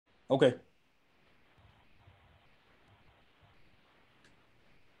Okay.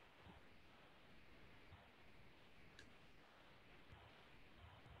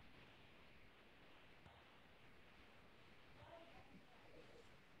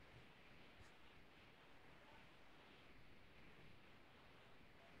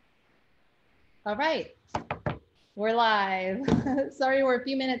 All right, we're live. Sorry, we're a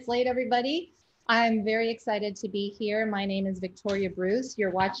few minutes late, everybody. I'm very excited to be here. My name is Victoria Bruce.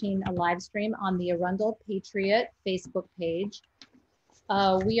 You're watching a live stream on the Arundel Patriot Facebook page.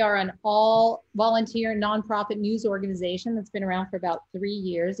 We are an all volunteer nonprofit news organization that's been around for about 3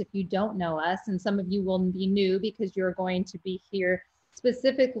 years. If you don't know us, and some of you will be new because you're going to be here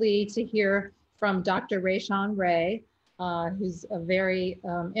specifically to hear from Dr. Rashawn Ray, who's a very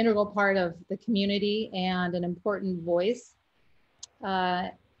integral part of the community and an important voice.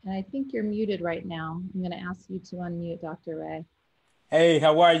 And I think you're muted right now. I'm going to ask you to unmute, Dr. Ray. Hey,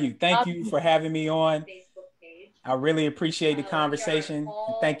 how are you? Thank you for having me on. I really appreciate the conversation.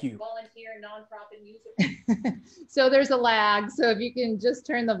 And thank you. Volunteer nonprofit news. So there's a lag. So if you can just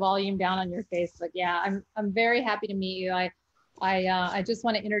turn the volume down on your Facebook. Yeah, I'm very happy to meet you. I just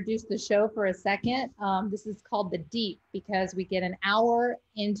want to introduce the show for a second. This is called The Deep because we get an hour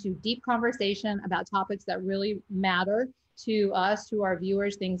into deep conversation about topics that really matter to us, to our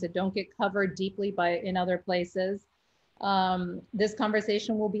viewers, things that don't get covered deeply in other places. This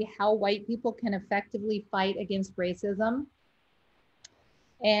conversation will be how white people can effectively fight against racism.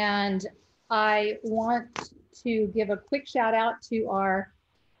 And I want to give a quick shout out to our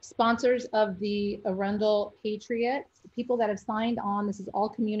sponsors of the Arundel Patriot, people that have signed on. This is all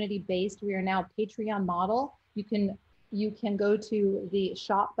community based. We are now a Patreon model. You can go to the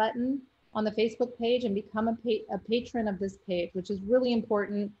shop button on the Facebook page and become a patron of this page, which is really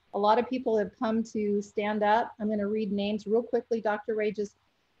important. A lot of people have come to stand up. I'm going to read names real quickly. Dr. Ray, just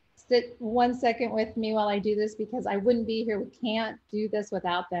sit 1 second with me while I do this because I wouldn't be here. We can't do this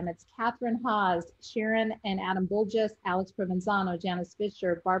without them. It's Catherine Haas, Sharon and Adam Bulges, Alex Provenzano, Janice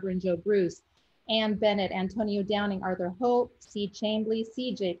Fisher, Barbara and Joe Bruce, Ann Bennett, Antonio Downing, Arthur Hope, C. Chambly,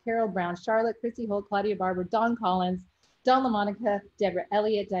 CJ, Carol Brown, Charlotte, Chrissy Holt, Claudia Barber, Don Collins, Don LaMonica, Deborah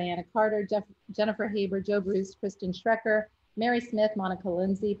Elliott, Diana Carter, Jennifer Haber, Joe Bruce, Kristen Schrecker, Mary Smith, Monica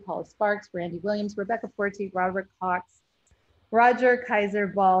Lindsay, Paula Sparks, Randy Williams, Rebecca Forte, Robert Cox, Roger Kaiser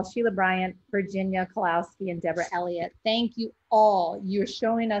Ball, Sheila Bryant, Virginia Kolowski, and Deborah Elliott. Thank you all. You're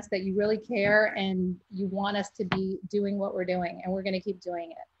showing us that you really care and you want us to be doing what we're doing, and we're going to keep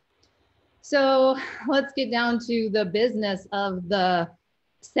doing it. So let's get down to the business of the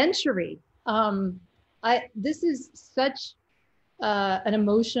century. This is such an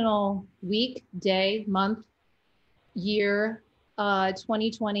emotional week, day, month, year.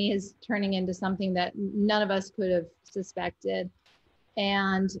 2020 is turning into something that none of us could have suspected.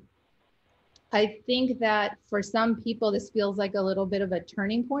 And I think that for some people, this feels like a little bit of a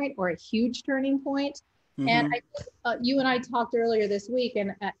turning point or a huge turning point. Mm-hmm. And I think you and I talked earlier this week,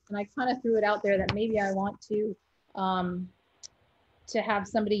 and I kind of threw it out there that maybe I want to have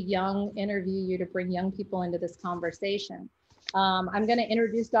somebody young interview you to bring young people into this conversation. I'm going to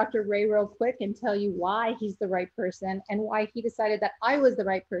introduce Dr. Ray real quick and tell you why he's the right person and why he decided that I was the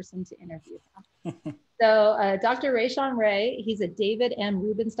right person to interview him. So Dr. Rashawn Ray, he's a David M.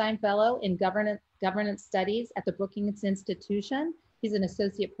 Rubenstein Fellow in Governance Studies at the Brookings Institution. He's an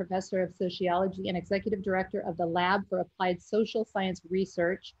Associate Professor of Sociology and Executive Director of the Lab for Applied Social Science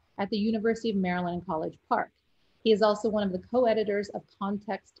Research at the University of Maryland in College Park. He is also one of the co-editors of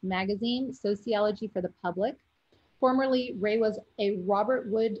Context Magazine, Sociology for the Public. Formerly, Ray was a Robert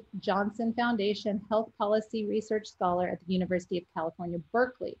Wood Johnson Foundation Health Policy Research Scholar at the University of California,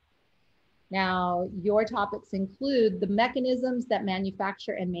 Berkeley. Now, your topics include the mechanisms that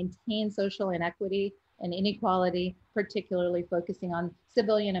manufacture and maintain social inequity and inequality, particularly focusing on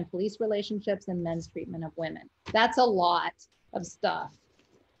civilian and police relationships and men's treatment of women. That's a lot of stuff.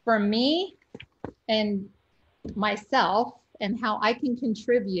 For me and myself and how I can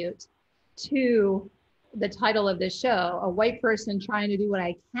contribute to the title of this show, a white person trying to do what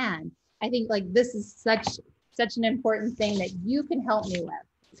I can. I think like this is such an important thing that you can help me with.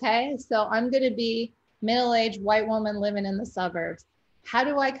 Okay, so I'm going to be middle-aged white woman living in the suburbs. How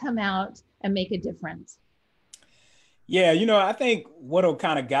do I come out and make a difference? Yeah, I think what'll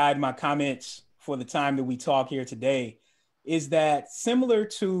kind of guide my comments for the time that we talk here today is that similar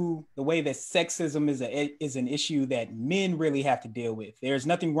to the way that sexism is an issue that men really have to deal with. There's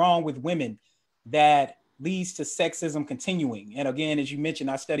nothing wrong with women that leads to sexism continuing. And again, as you mentioned,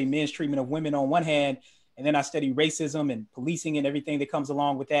 I study men's treatment of women on one hand, and then I study racism and policing and everything that comes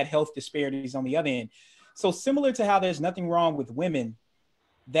along with that, health disparities on the other end. So similar to how there's nothing wrong with women,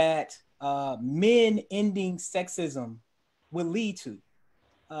 that men ending sexism would lead to.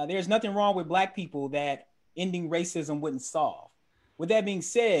 There's nothing wrong with Black people that ending racism wouldn't solve. With that being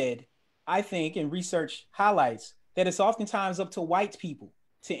said, I think, and research highlights, that it's oftentimes up to white people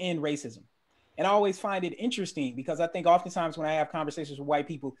to end racism. And I always find it interesting because I think oftentimes when I have conversations with white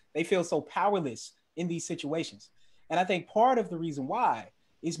people, they feel so powerless in these situations. And I think part of the reason why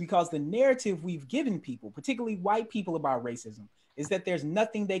is because the narrative we've given people, particularly white people, about racism is that there's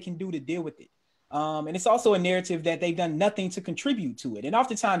nothing they can do to deal with it. And it's also a narrative that they've done nothing to contribute to it. And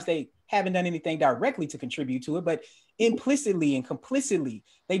oftentimes they haven't done anything directly to contribute to it, but implicitly and complicitly,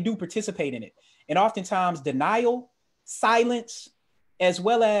 they do participate in it. And oftentimes denial, silence, as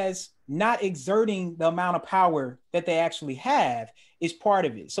well as not exerting the amount of power that they actually have is part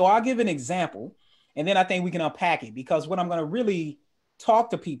of it. So I'll give an example, and then I think we can unpack it, because what I'm going to really talk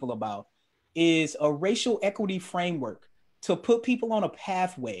to people about is a racial equity framework to put people on a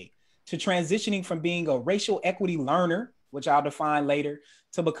pathway to transitioning from being a racial equity learner, which I'll define later,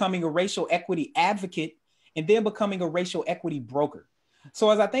 to becoming a racial equity advocate, and then becoming a racial equity broker. So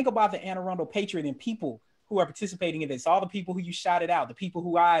as I think about the Anne Arundel Patriot and people who are participating in this, all the people who you shouted out, the people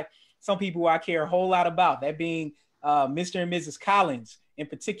who some people who I care a whole lot about, that being Mr. and Mrs. Collins in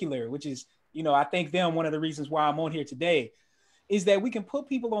particular, which is, I think them one of the reasons why I'm on here today, is that we can put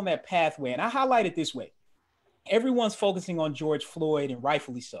people on that pathway. And I highlight it this way. Everyone's focusing on George Floyd, and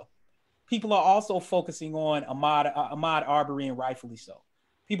rightfully so. People are also focusing on Ahmaud Arbery, and rightfully so.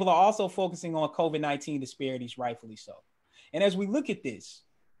 People are also focusing on COVID-19 disparities, rightfully so. And as we look at this,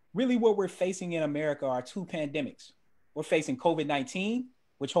 really what we're facing in America are two pandemics. We're facing COVID-19,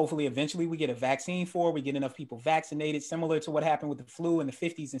 which hopefully eventually we get a vaccine for, we get enough people vaccinated, similar to what happened with the flu in the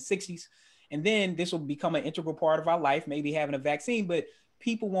 50s and 60s. And then this will become an integral part of our life, maybe having a vaccine, but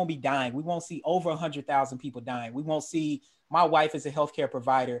people won't be dying. We won't see over 100,000 people dying. We won't see my wife as a healthcare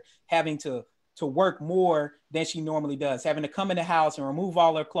provider having to work more than she normally does, having to come in the house and remove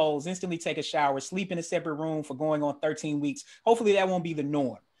all her clothes, instantly take a shower, sleep in a separate room for going on 13 weeks. Hopefully that won't be the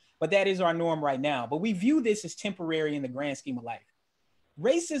norm, but that is our norm right now. But we view this as temporary in the grand scheme of life.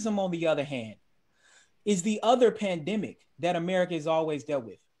 Racism, on the other hand, is the other pandemic that America has always dealt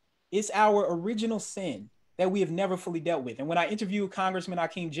with. It's our original sin that we have never fully dealt with. And when I interviewed Congressman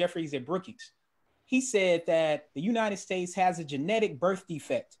Hakeem Jeffries at Brookings, he said that the United States has a genetic birth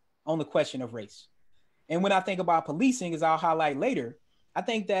defect on the question of race. And when I think about policing, as I'll highlight later, I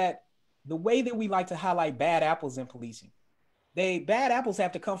think that the way that we like to highlight bad apples in policing, bad apples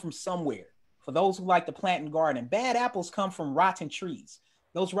have to come from somewhere. For those who like to plant and garden, bad apples come from rotten trees.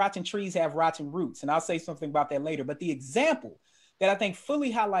 Those rotten trees have rotten roots. And I'll say something about that later. But the example that I think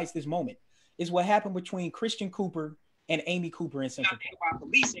fully highlights this moment is what happened between Christian Cooper and Amy Cooper in Central Park.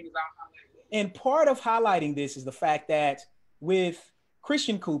 And part of highlighting this is the fact that with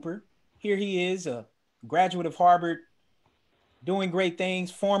Christian Cooper, here he is, a graduate of Harvard, doing great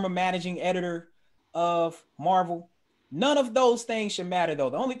things, former managing editor of Marvel. None of those things should matter,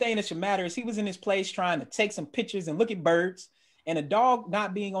 though. The only thing that should matter is he was in his place trying to take some pictures and look at birds, and a dog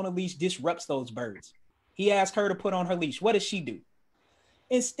not being on a leash disrupts those birds. He asked her to put on her leash. What does she do?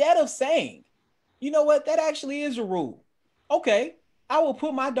 Instead of saying, you know what, that actually is a rule. Okay, I will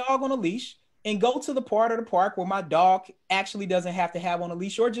put my dog on a leash and go to the part of the park where my dog actually doesn't have to have on a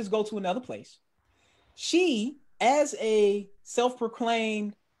leash, or just go to another place. She, as a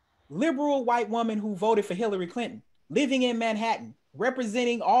self-proclaimed liberal white woman who voted for Hillary Clinton, living in Manhattan,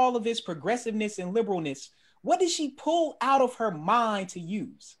 representing all of its progressiveness and liberalness, what did she pull out of her mind to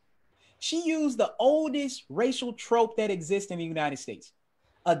use? She used the oldest racial trope that exists in the United States: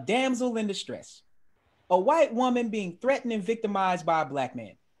 a damsel in distress, a white woman being threatened and victimized by a black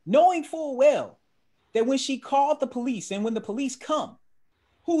man, knowing full well that when she called the police and when the police come,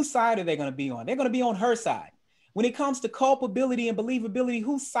 whose side are they going to be on? They're going to be on her side. When it comes to culpability and believability,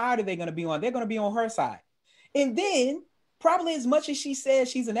 whose side are they going to be on? They're going to be on her side. And then, probably as much as she says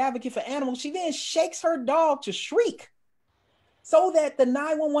she's an advocate for animals, she then shakes her dog to shriek so that the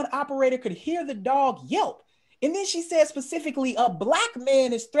 911 operator could hear the dog yelp. And then she said specifically, a black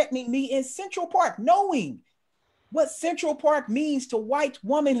man is threatening me in Central Park, knowing what Central Park means to white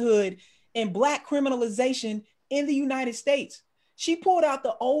womanhood and black criminalization in the United States. She pulled out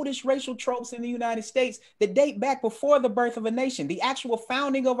the oldest racial tropes in the United States that date back before the birth of a nation, the actual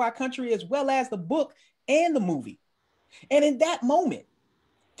founding of our country, as well as the book and the movie. And in that moment,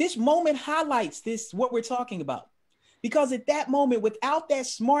 this moment highlights this, what we're talking about. Because at that moment, without that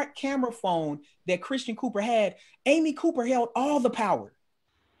smart camera phone that Christian Cooper had, Amy Cooper held all the power.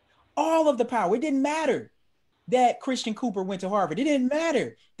 All of the power. It didn't matter that Christian Cooper went to Harvard. It didn't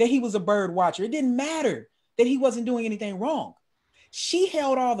matter that he was a bird watcher. It didn't matter that he wasn't doing anything wrong. She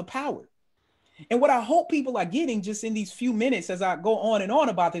held all the power. And what I hope people are getting just in these few minutes as I go on and on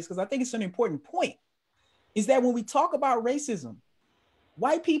about this, because I think it's an important point, is that when we talk about racism,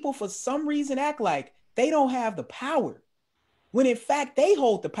 white people for some reason act like they don't have the power, when in fact they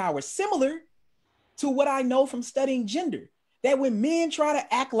hold the power, similar to what I know from studying gender, that when men try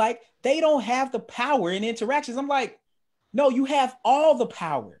to act like they don't have the power in interactions, I'm like, no, you have all the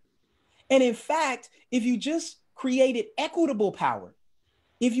power. And in fact, if you just created equitable power,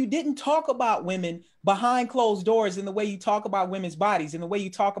 if you didn't talk about women behind closed doors in the way you talk about women's bodies, in the way you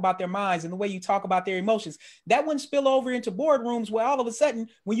talk about their minds, in the way you talk about their emotions, that wouldn't spill over into boardrooms where all of a sudden,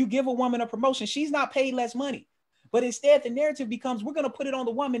 when you give a woman a promotion, she's not paid less money. But instead, the narrative becomes, we're going to put it on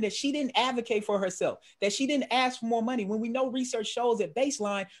the woman that she didn't advocate for herself, that she didn't ask for more money. When we know research shows at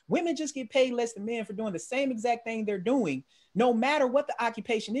baseline, women just get paid less than men for doing the same exact thing they're doing, no matter what the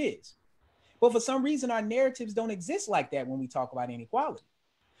occupation is. But for some reason, our narratives don't exist like that when we talk about inequality.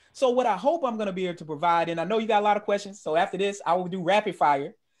 So what I hope I'm going to be able to provide, and I know you got a lot of questions, so after this, I will do rapid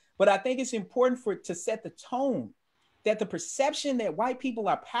fire, but I think it's important to set the tone that the perception that white people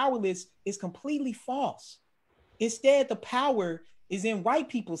are powerless is completely false. Instead, the power is in white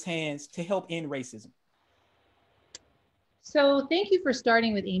people's hands to help end racism. So thank you for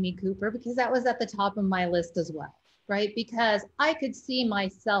starting with Amy Cooper, because that was at the top of my list as well, right? Because I could see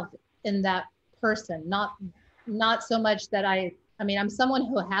myself in that person, not so much that I mean, I'm someone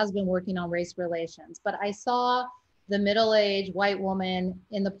who has been working on race relations, but I saw the middle-aged white woman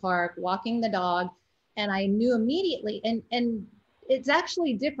in the park walking the dog, and I knew immediately, and it's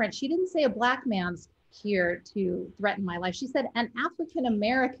actually different. She didn't say a black man's here to threaten my life. She said an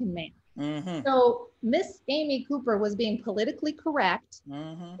African-American man. Mm-hmm. So Miss Amy Cooper was being politically correct,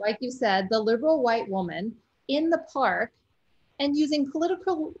 mm-hmm. like you said, the liberal white woman in the park, and using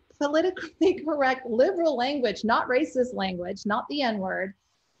politically correct liberal language, not racist language, not the N-word,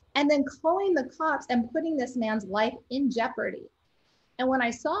 and then calling the cops and putting this man's life in jeopardy. And when I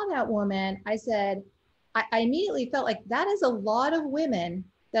saw that woman, I said, I immediately felt like that is a lot of women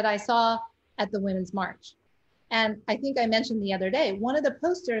that I saw at the Women's March. And I think I mentioned the other day, one of the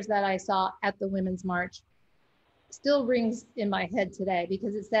posters that I saw at the Women's March still rings in my head today,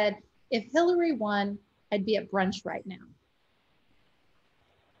 because it said, if Hillary won, I'd be at brunch right now.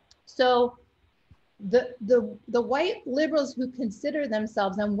 So the white liberals who consider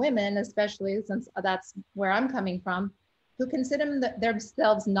themselves, and women especially, since that's where I'm coming from, who consider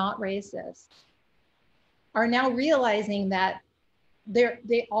themselves not racist, are now realizing that there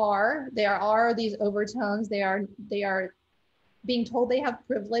are these overtones. They are being told they have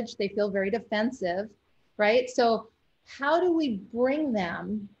privilege. They feel very defensive, right? So how do we bring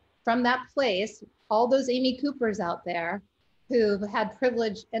them from that place, all those Amy Coopers out there who've had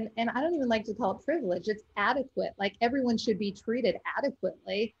privilege, and I don't even like to call it privilege, it's adequate. Like, everyone should be treated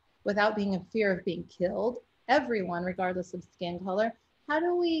adequately without being in fear of being killed, everyone, regardless of skin color. How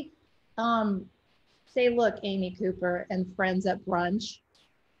do we say, look, Amy Cooper and friends at brunch,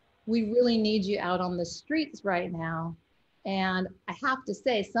 we really need you out on the streets right now. And I have to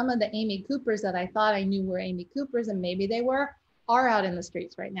say, some of the Amy Coopers that I thought I knew were Amy Coopers, and maybe they were, are out in the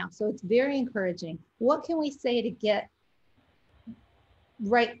streets right now. So it's very encouraging. What can we say to get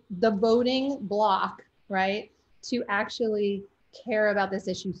right the voting bloc, right, to actually care about this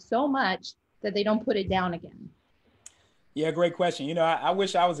issue so much that they don't put it down again? Yeah, great question. You know, I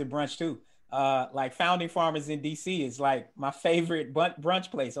wish I was at brunch too. Like Founding Farmers in DC is like my favorite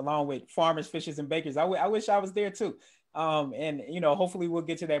brunch place, along with Farmers, Fishers, and Bakers. I wish I was there too. And, you know, hopefully we'll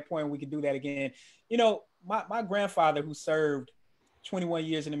get to that point and we can do that again. You know, my grandfather, who served 21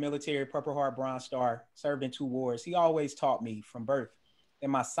 years in the military, Purple Heart, Bronze Star, served in 2 wars, he always taught me from birth that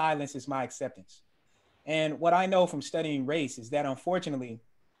my silence is my acceptance. And what I know from studying race is that, unfortunately,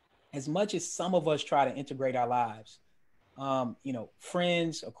 as much as some of us try to integrate our lives, you know,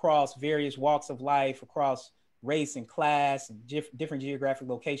 friends across various walks of life, across race and class and different geographic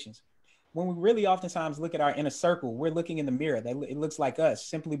locations, when we really oftentimes look at our inner circle, we're looking in the mirror that it looks like us,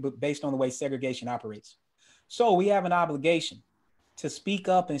 simply based on the way segregation operates. So we have an obligation to speak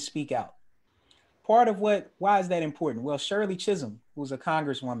up and speak out. Part of why is that important? Well, Shirley Chisholm, who's a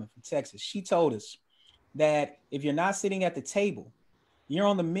congresswoman from Texas, she told us that if you're not sitting at the table, you're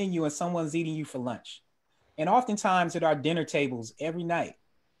on the menu and someone's eating you for lunch. And oftentimes at our dinner tables every night,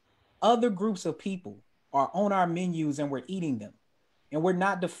 other groups of people are on our menus and we're eating them. And we're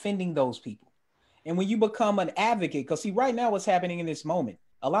not defending those people. And when you become an advocate, because see, right now what's happening in this moment,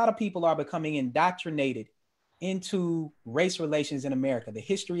 a lot of people are becoming indoctrinated into race relations in America, the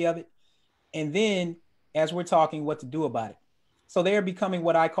history of it. And then, as we're talking, what to do about it. So they're becoming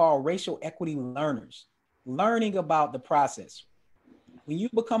what I call racial equity learners, learning about the process. When you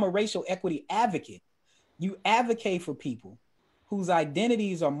become a racial equity advocate, you advocate for people whose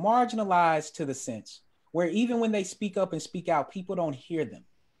identities are marginalized to the sense where even when they speak up and speak out, people don't hear them.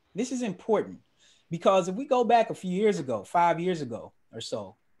 This is important because if we go back a few years ago, 5 years ago or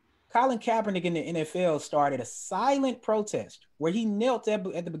so, Colin Kaepernick in the NFL started a silent protest where he knelt at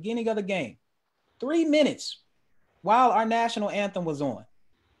the beginning of the game, 3 minutes while our national anthem was on.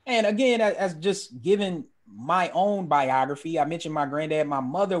 And again, as just given my own biography, I mentioned my granddad. My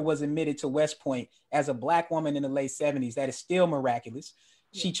mother was admitted to West Point as a Black woman in the late 70s. That is still miraculous.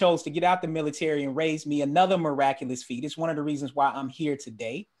 She chose to get out the military and raise me, another miraculous feat. It's one of the reasons why I'm here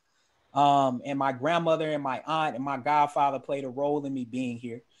today. And my grandmother and my aunt and my godfather played a role in me being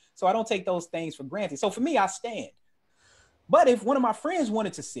here. So I don't take those things for granted. So for me, I stand. But if one of my friends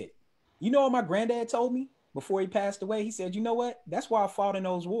wanted to sit, you know what my granddad told me before he passed away? He said, you know what? That's why I fought in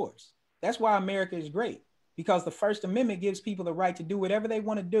those wars. That's why America is great, because the First Amendment gives people the right to do whatever they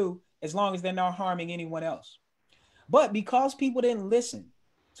want to do as long as they're not harming anyone else. But because people didn't listen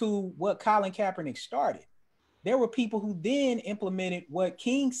to what Colin Kaepernick started, there were people who then implemented what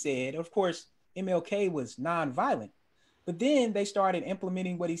King said. Of course, MLK was nonviolent, but then they started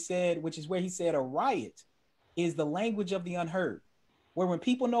implementing what he said, which is where he said a riot is the language of the unheard, where when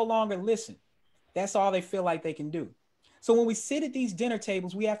people no longer listen, that's all they feel like they can do. So when we sit at these dinner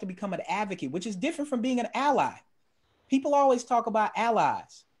tables, we have to become an advocate, which is different from being an ally. People always talk about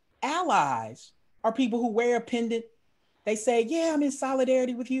allies. Allies are people who wear a pendant. They say, yeah, I'm in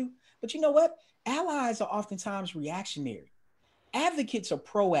solidarity with you. But you know what? Allies are oftentimes reactionary. Advocates are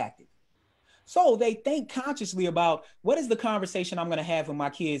proactive. So they think consciously about what is the conversation I'm going to have with my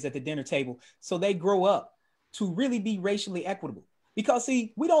kids at the dinner table so they grow up to really be racially equitable. Because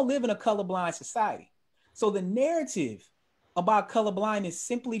see, we don't live in a colorblind society. So the narrative about colorblindness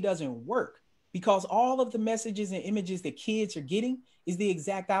simply doesn't work because all of the messages and images that kids are getting is the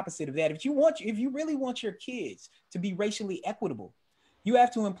exact opposite of that. If you really want your kids to be racially equitable, you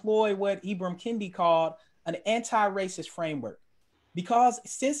have to employ what Ibram Kendi called an anti-racist framework. Because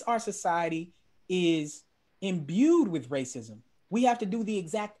since our society is imbued with racism, we have to do the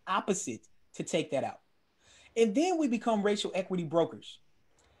exact opposite to take that out. And then we become racial equity brokers.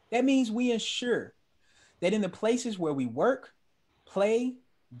 That means we ensure that in the places where we work, play,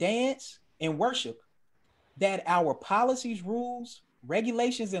 dance, and worship, that our policies, rules,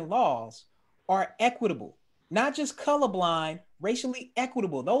 regulations, and laws are equitable, not just colorblind, racially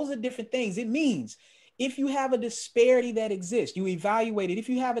equitable. Those are different things. It means if you have a disparity that exists, you evaluate it. If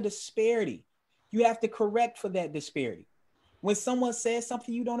you have a disparity, you have to correct for that disparity. When someone says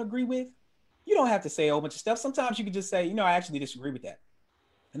something you don't agree with, you don't have to say a whole bunch of stuff. Sometimes you can just say, I actually disagree with that.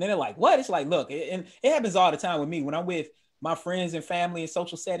 And then they're like, what? It's like, look, and it happens all the time with me when I'm with my friends and family in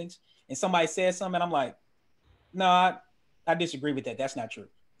social settings and somebody says something and I'm like, no, I disagree with that. That's not true.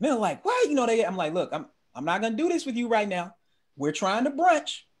 And they're like, why? I'm like, look, I'm not going to do this with you right now. We're trying to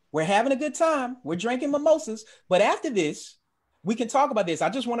brunch. We're having a good time. We're drinking mimosas. But after this, we can talk about this. I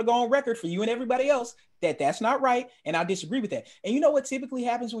just want to go on record for you and everybody else that that's not right. And I disagree with that. And you know what typically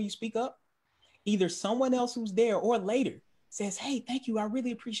happens when you speak up? Either someone else who's there or later says, hey, thank you. I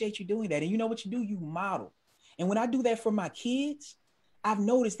really appreciate you doing that. And you know what you do? You model. And when I do that for my kids, I've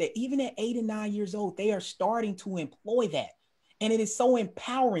noticed that even at 8 and 9 years old, they are starting to employ that. And it is so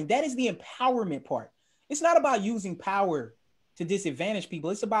empowering. That is the empowerment part. It's not about using power to disadvantage people.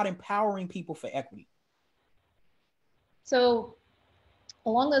 It's about empowering people for equity. So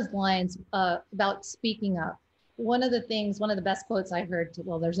along those lines, about speaking up, one of the best quotes I heard,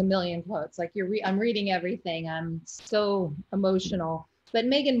 well, there's a million quotes, like I'm reading everything. I'm so emotional. But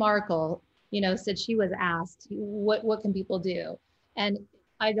Meghan Markle, said she was asked, what can people do? And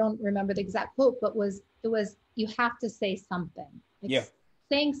I don't remember the exact quote, but it was, you have to say something.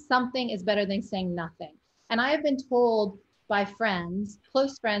 Saying something is better than saying nothing. And I have been told by friends,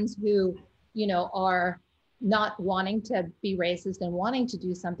 close friends who, are not wanting to be racist and wanting to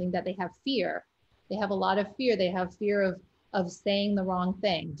do something, that they have fear. They have a lot of fear. They have fear of saying the wrong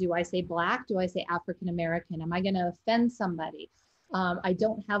thing. Do I say Black? Do I say African American? Am I going to offend somebody? I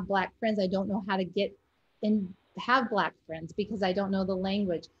don't have Black friends. I don't know how to get in, have Black friends because I don't know the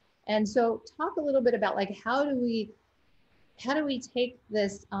language. And so talk a little bit about how do we take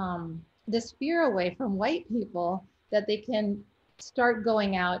this, this fear away from white people that they can start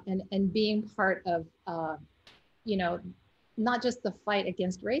going out and being part of, not just the fight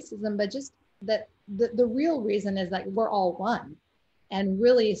against racism, but just that the real reason is that we're all one, and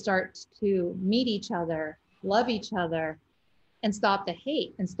really start to meet each other, love each other, and stop the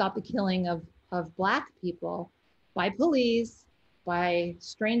hate and stop the killing of Black people by police, by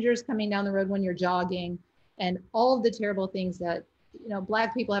strangers coming down the road when you're jogging, and all of the terrible things that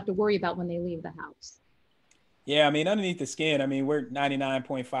Black people have to worry about when they leave the house. Yeah, I mean, underneath the skin, I mean, we're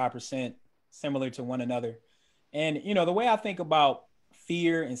 99.5% similar to one another. And, the way I think about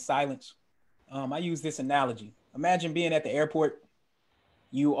fear and silence, I use this analogy. Imagine being at the airport,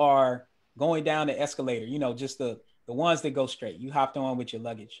 you are going down the escalator, just the ones that go straight. You hopped on with your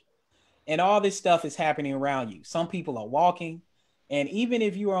luggage. And all this stuff is happening around you. Some people are walking. And even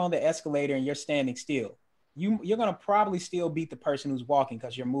if you are on the escalator and you're standing still, you're going to probably still beat the person who's walking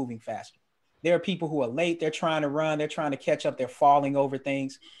because you're moving faster. There are people who are late. They're trying to run. They're trying to catch up. They're falling over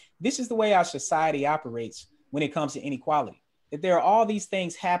things. This is the way our society operates when it comes to inequality, that there are all these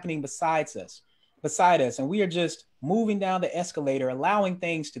things happening beside us, and we are just moving down the escalator, allowing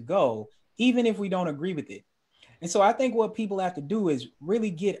things to go, even if we don't agree with it. And so I think what people have to do is really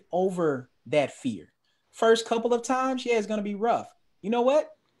get over that fear. First couple of times, yeah, it's going to be rough. You know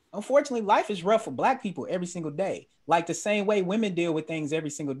what? Unfortunately, life is rough for Black people every single day, like the same way women deal with things every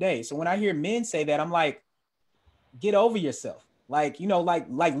single day. So when I hear men say that, I'm like, get over yourself. Like,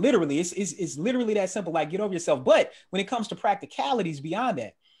 like literally, it's literally that simple. Like, get over yourself. But when it comes to practicalities beyond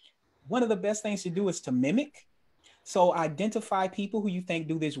that, one of the best things to do is to mimic. So identify people who you think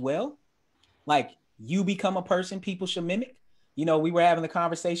do this well. Like, you become a person people should mimic. We were having the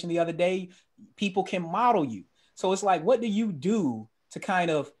conversation the other day. People can model you. So it's like, what do you do to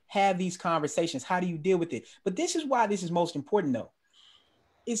kind of have these conversations? How do you deal with it? But this is why this is most important, though.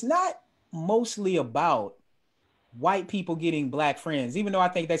 It's not mostly about white people getting Black friends, even though I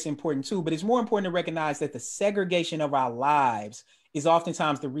think that's important too. But it's more important to recognize that the segregation of our lives is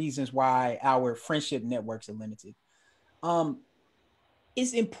oftentimes the reasons why our friendship networks are limited.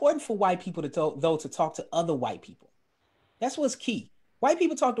 It's important for white people to talk to other white people. That's what's key. White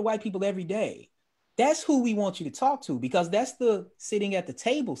people talk to white people every day. That's who we want you to talk to, because that's the sitting at the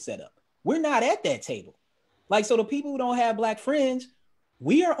table setup. We're not at that table. Like, so the people who don't have Black friends,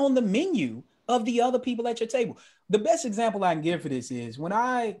 we are on the menu of the other people at your table. The best example I can give for this is when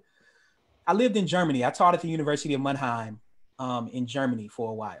I lived in Germany. I taught at the University of Mannheim in Germany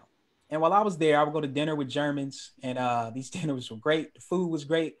for a while. And while I was there, I would go to dinner with Germans, and these dinners were great. The food was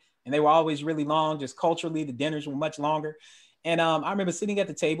great, and they were always really long. Just culturally, the dinners were much longer. And I remember sitting at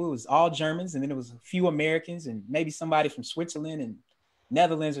the table. It was all Germans, and then it was a few Americans and maybe somebody from Switzerland and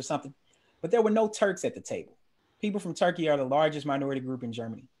Netherlands or something. But there were no Turks at the table. People from Turkey are the largest minority group in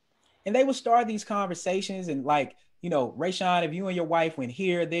Germany. And they would start these conversations and like, Rashawn, if you and your wife went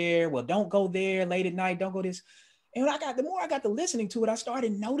here, there, well, don't go there late at night. Don't go this. And the more I got to listening to it, I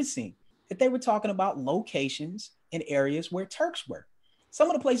started noticing that they were talking about locations and areas where Turks were. Some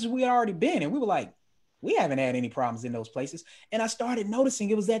of the places we had already been, and we were like, we haven't had any problems in those places. And I started noticing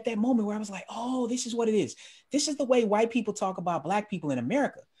it was at that moment where I was like, oh, this is what it is. This is the way white people talk about Black people in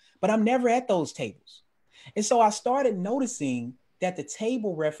America, but I'm never at those tables. And so I started noticing that the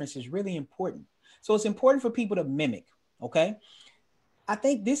table reference is really important. So it's important for people to mimic, okay? I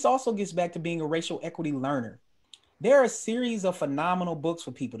think this also gets back to being a racial equity learner. There are a series of phenomenal books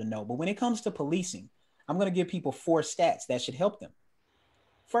for people to know, but when it comes to policing, I'm going to give people 4 stats that should help them.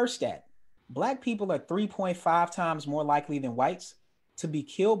 First stat, Black people are 3.5 times more likely than whites to be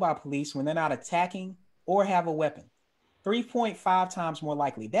killed by police when they're not attacking or have a weapon. 3.5 times more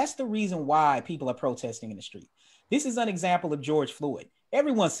likely. That's the reason why people are protesting in the street. This is an example of George Floyd.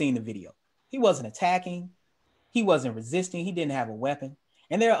 Everyone's seen the video. He wasn't attacking. He wasn't resisting. He didn't have a weapon.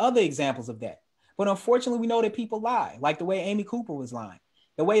 And there are other examples of that. But unfortunately, we know that people lie, like the way Amy Cooper was lying,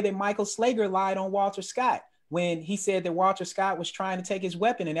 the way that Michael Slager lied on Walter Scott when he said that Walter Scott was trying to take his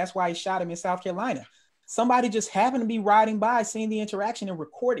weapon, and that's why he shot him in South Carolina. Somebody just happened to be riding by, seeing the interaction, and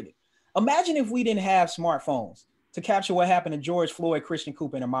recorded it. Imagine if we didn't have smartphones to capture what happened to George Floyd, Christian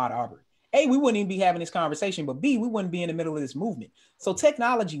Cooper, and Ahmaud Arbery. A, we wouldn't even be having this conversation, but B, we wouldn't be in the middle of this movement. So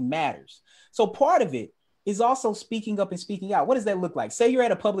technology matters. So part of it is also speaking up and speaking out. What does that look like? Say you're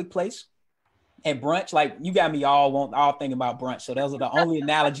at a public place at brunch, like you got me all thinking about brunch. So those are the only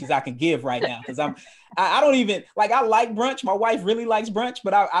analogies I can give right now. Cause I don't even like, I like brunch. My wife really likes brunch,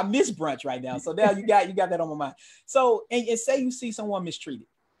 but I miss brunch right now. So now you got that on my mind. So, and say you see someone mistreated,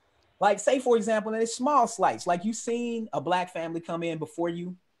 like say, for example, and it's small slights, like you seen a Black family come in before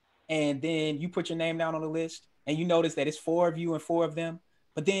you, and then you put your name down on the list and you notice that it's 4 of you and 4 of them.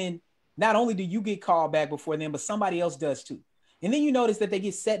 But then not only do you get called back before them, but somebody else does too. And then you notice that they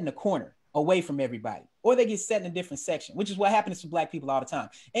get set in a corner away from everybody, or they get set in a different section, which is what happens to Black people all the time.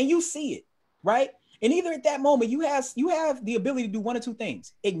 And you see it, right? And either at that moment, you have the ability to do one or two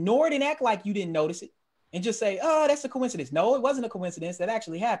things: ignore it and act like you didn't notice it and just say, oh, that's a coincidence. No, it wasn't a coincidence. That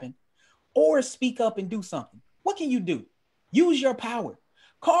actually happened. Or speak up and do something. What can you do? Use your power.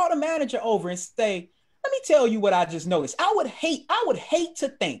 Call the manager over and say, let me tell you what I just noticed. I would hate to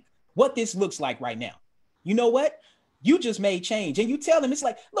think what this looks like right now. You know what? You just made change. And you tell them, it's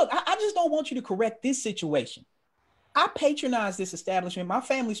like, look, I just don't want you to correct this situation. I patronize this establishment. My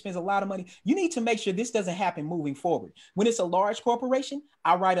family spends a lot of money. You need to make sure this doesn't happen moving forward. When it's a large corporation,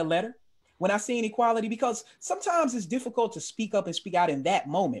 I write a letter. When I see inequality, because sometimes it's difficult to speak up and speak out in that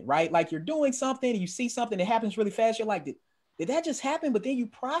moment, right? Like you're doing something and you see something that happens really fast. You're like, did that just happen? But then you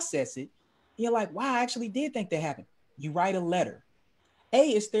process it. You're like, wow, I actually did think that happened. You write a letter.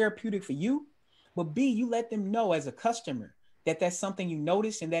 A, it's therapeutic for you, but B, you let them know as a customer that that's something you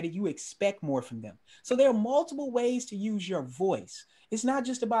notice and that you expect more from them. So there are multiple ways to use your voice. It's not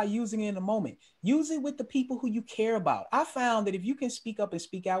just about using it in a moment. Use it with the people who you care about. I found that if you can speak up and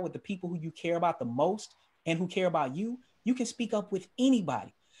speak out with the people who you care about the most and who care about you, you can speak up with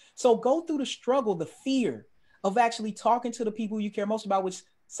anybody. So go through the struggle, the fear of actually talking to the people you care most about, which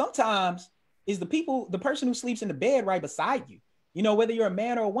sometimes is the person who sleeps in the bed right beside you. You know, whether you're a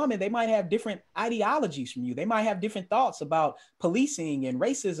man or a woman, they might have different ideologies from you. They might have different thoughts about policing and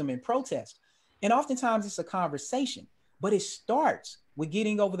racism and protest. And oftentimes it's a conversation, but it starts with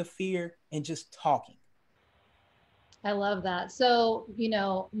getting over the fear and just talking. I love that. So,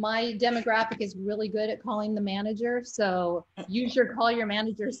 my demographic is really good at calling the manager. So use your call your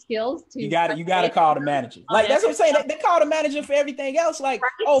manager skills to You got to call the manager. Like that's what I'm saying. They call the manager for everything else. Like, right.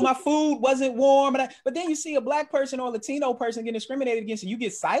 Oh, my food wasn't warm. But then you see a Black person or a Latino person getting discriminated against and you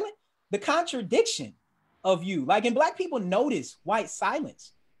get silent. The contradiction of you. Like, and Black people notice white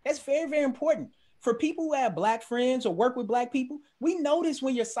silence. That's very, very important. For people who have Black friends or work with Black people, we notice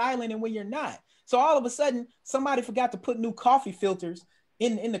when you're silent and when you're not. So all of a sudden, somebody forgot to put new coffee filters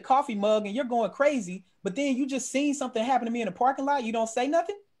in the coffee mug and you're going crazy. But then you just seen something happen to me in the parking lot. You don't say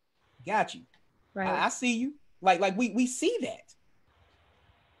nothing. Got you. Right. I see you. Like we see that.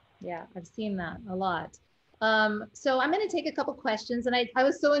 Yeah, I've seen that a lot. So I'm going to take a couple questions. And I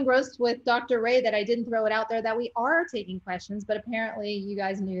was so engrossed with Dr. Ray that I didn't throw it out there that we are taking questions. But apparently you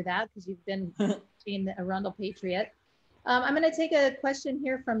guys knew that because you've been being a Arundel Patriot. I'm going to take a question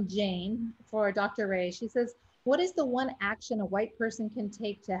here from Jane for Dr. Ray. She says, what is the one action a white person can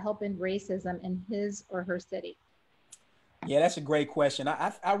take to help end racism in his or her city? Yeah, that's a great question.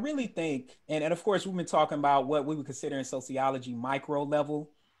 I really think, and of course, we've been talking about what we would consider in sociology micro level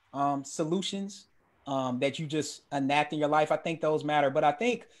solutions that you just enact in your life. I think those matter, but I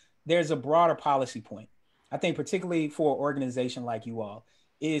think there's a broader policy point. I think particularly for an organization like you all,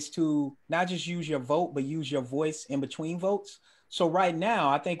 is to not just use your vote, but use your voice in between votes. So right now,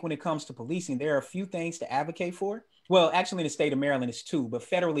 I think when it comes to policing, there are a few things to advocate for. Well, actually in the state of Maryland, it's 2, but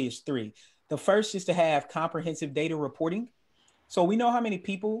federally it's 3. The first is to have comprehensive data reporting. So we know how many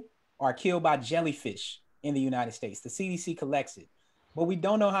people are killed by jellyfish in the United States. The CDC collects it, but we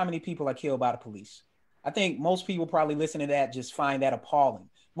don't know how many people are killed by the police. I think most people probably listening to that just find that appalling.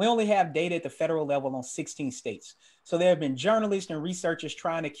 We only have data at the federal level on 16 states. So there have been journalists and researchers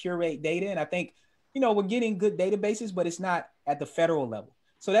trying to curate data. And I think, we're getting good databases, but it's not at the federal level.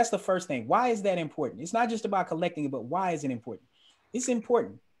 So that's the first thing. Why is that important? It's not just about collecting it, but why is it important? It's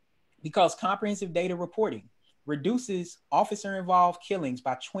important because comprehensive data reporting reduces officer-involved killings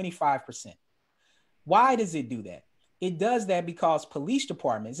by 25%. Why does it do that? It does that because police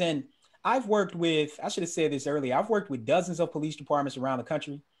departments, and I've worked with, I should have said this earlier, I've worked with dozens of police departments around the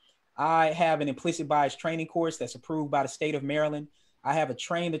country. I have an implicit bias training course that's approved by the state of Maryland. I have a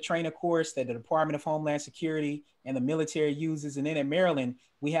train the trainer course that the Department of Homeland Security and the military uses. And then in Maryland,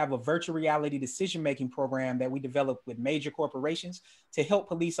 we have a virtual reality decision-making program that we develop with major corporations to help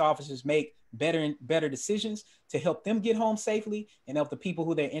police officers make better decisions, to help them get home safely and help the people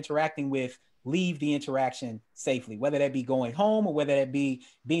who they're interacting with leave the interaction safely, whether that be going home or whether that be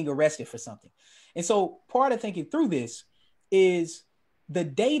being arrested for something. And so part of thinking through this is the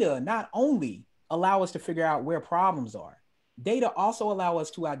data not only allow us to figure out where problems are, data also allow us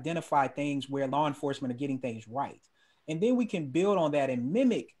to identify things where law enforcement are getting things right. And then we can build on that and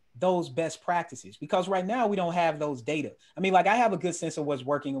mimic those best practices, because right now we don't have those data. I mean, like I have a good sense of what's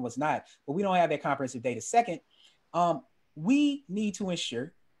working and what's not, but we don't have that comprehensive data. Second, we need to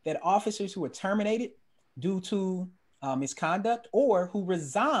ensure that officers who are terminated due to misconduct or who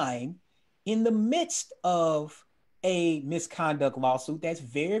resign in the midst of a misconduct lawsuit, that's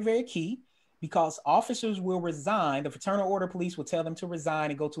very, very key, because officers will resign. The Fraternal Order Police will tell them to resign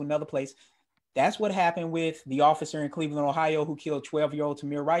and go to another place. That's what happened with the officer in Cleveland, Ohio, who killed 12-year-old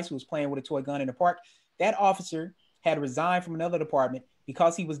Tamir Rice, who was playing with a toy gun in the park. That officer had resigned from another department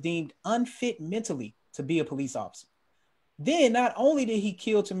because he was deemed unfit mentally to be a police officer. Then not only did he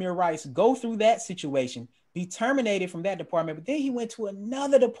kill Tamir Rice, go through that situation, be terminated from that department, but then he went to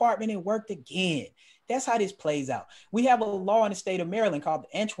another department and worked again. That's how this plays out. We have a law in the state of Maryland called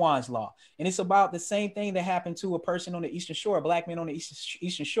the Antoine's Law, and it's about the same thing that happened to a person on the Eastern Shore, a black man on the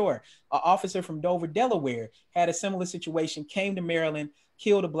Eastern Shore. An officer from Dover, Delaware, had a similar situation, came to Maryland,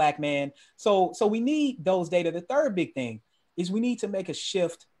 killed a black man. So we need those data. The third big thing is we need to make a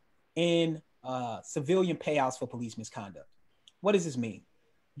shift in civilian payouts for police misconduct. What does this mean?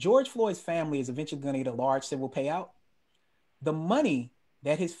 George Floyd's family is eventually going to get a large civil payout. The money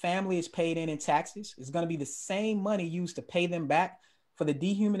that his family is paid in taxes is going to be the same money used to pay them back for the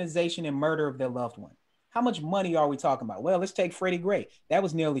dehumanization and murder of their loved one. How much money are we talking about? Well, let's take Freddie Gray. That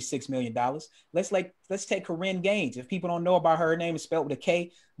was nearly $6 million. Let's take Corinne Gaines. If people don't know about her, her name is spelled with a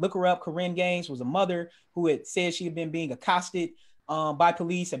K. Look her up. Corinne Gaines was a mother who had said she had been being accosted by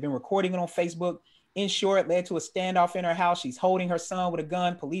police, had been recording it on Facebook. In short, led to a standoff in her house. She's holding her son with a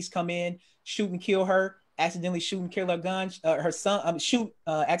gun. Police come in, shoot and kill her. Accidentally shoot and kill her gun.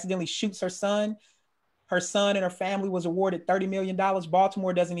 Accidentally shoots her son. Her son and her family was awarded $30 million.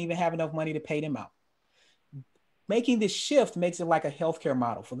 Baltimore doesn't even have enough money to pay them out. Making this shift makes it like a healthcare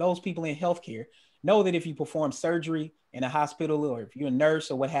model. For those people in healthcare, know that if you perform surgery in a hospital or if you're a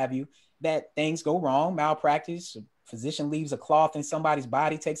nurse or what have you, that things go wrong, malpractice, physician leaves a cloth in somebody's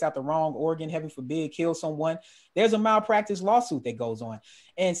body, takes out the wrong organ, heaven forbid, kills someone. There's a malpractice lawsuit that goes on.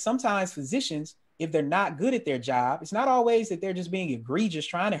 And sometimes physicians, if they're not good at their job, it's not always that they're just being egregious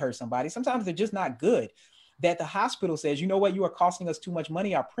trying to hurt somebody. Sometimes they're just not good. That the hospital says, you know what, you are costing us too much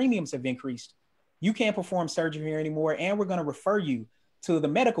money. Our premiums have increased. You can't perform surgery here anymore. And we're going to refer you to the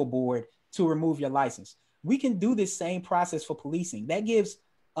medical board to remove your license. We can do this same process for policing. That gives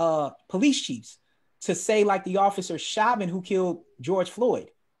police chiefs to say, like the officer Chauvin who killed George Floyd,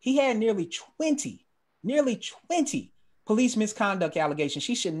 he had nearly 20 police misconduct allegations.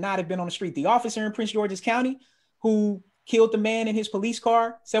 She should not have been on the street. The officer in Prince George's County who killed the man in his police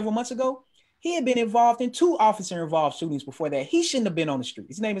car several months ago, he had been involved in 2 officer-involved shootings before that. He shouldn't have been on the street.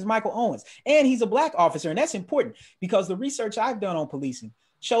 His name is Michael Owens, and he's a black officer, and that's important because the research I've done on policing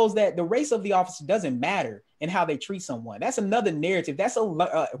shows that the race of the officer doesn't matter in how they treat someone. That's another narrative. That's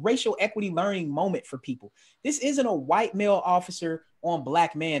a racial equity learning moment for people. This isn't a white male officer on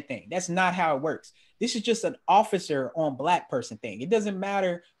black man thing. That's not how it works. This is just an officer on black person thing. It doesn't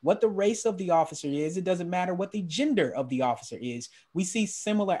matter what the race of the officer is. It doesn't matter what the gender of the officer is. We see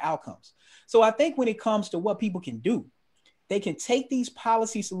similar outcomes. So I think when it comes to what people can do, they can take these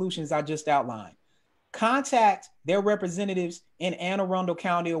policy solutions I just outlined, contact their representatives in Anne Arundel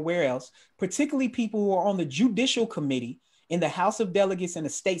County or where else, particularly people who are on the judicial committee in the House of Delegates and the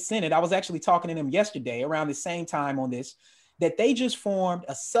state Senate. I was actually talking to them yesterday around the same time on this, that they just formed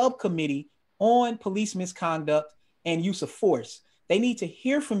a subcommittee on police misconduct and use of force. They need to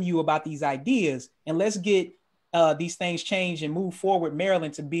hear from you about these ideas, and let's get these things changed and move forward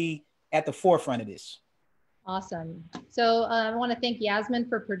Maryland to be at the forefront of this. Awesome. So I want to thank Yasmin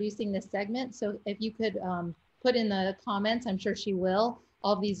for producing this segment. So if you could put in the comments, I'm sure she will,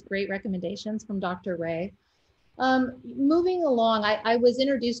 all these great recommendations from Dr. Ray. Moving along, I was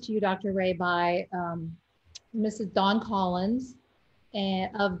introduced to you, Dr. Ray, by Mrs. Dawn Collins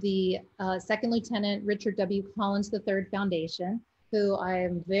of the Second Lieutenant Richard W. Collins III Foundation, who I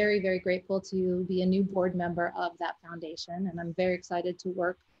am very, very grateful to be a new board member of that foundation. And I'm very excited to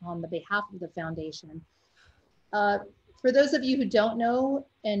work on the behalf of the foundation. For those of you who don't know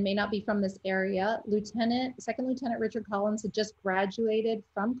and may not be from this area, Second Lieutenant Richard Collins had just graduated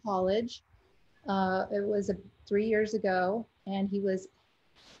from college. It was 3 years ago, and he was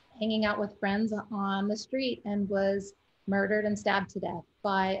hanging out with friends on the street and was murdered and stabbed to death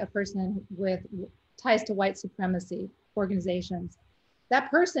by a person with ties to white supremacy organizations.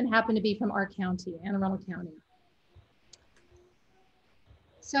 That person happened to be from our county, Anne Arundel County.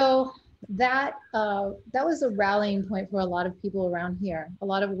 So that was a rallying point for a lot of people around here. A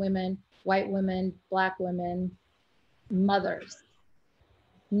lot of women, white women, black women, mothers.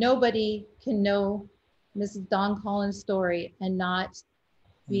 Nobody can know Mrs. Dawn Collins' story and not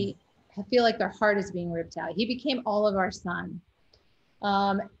feel like their heart is being ripped out. He became all of our son.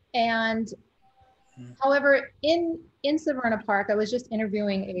 However, in Severna Park, I was just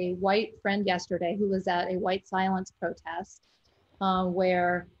interviewing a white friend yesterday who was at a white silence protest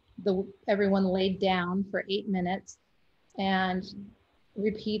where everyone laid down for 8 minutes and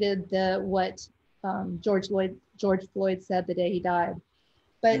repeated what George Floyd said the day he died.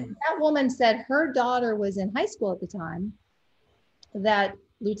 But that woman said her daughter was in high school at the time that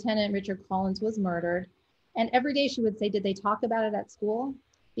Lieutenant Richard Collins was murdered. And every day she would say, did they talk about it at school?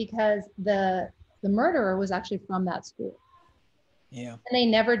 Because the murderer was actually from that school. Yeah. And they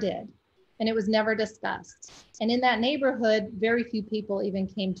never did. and it was never discussed. And in that neighborhood, very few people even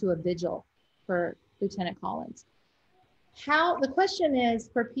came to a vigil for Lieutenant Collins. The question is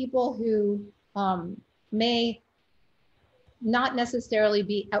for people who may not necessarily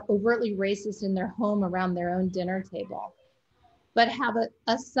be overtly racist in their home around their own dinner table, but have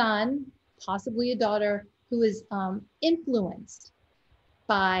a son, possibly a daughter, who is influenced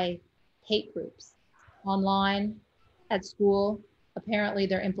by hate groups online, at school. Apparently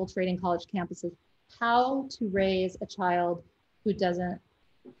they're infiltrating college campuses. How to raise a child who doesn't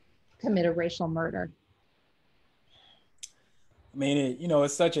commit a racial murder? I mean,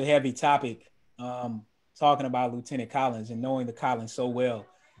 it's such a heavy topic, talking about Lieutenant Collins and knowing the Collins so well.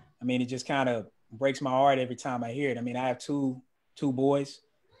 I mean, it just kind of breaks my heart every time I hear it. I mean, I have two boys,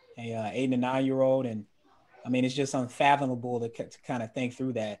 a 8 and a 9-year-old, and I mean, it's just unfathomable to kind of think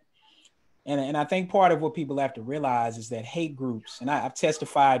through that. And I think part of what people have to realize is that hate groups, and I've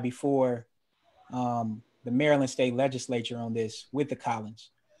testified before the Maryland State Legislature on this with the Collins,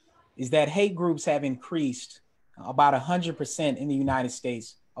 is that hate groups have increased about 100% in the United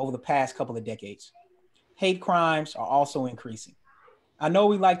States over the past couple of decades. Hate crimes are also increasing. I know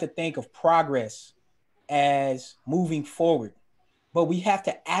we like to think of progress as moving forward, but we have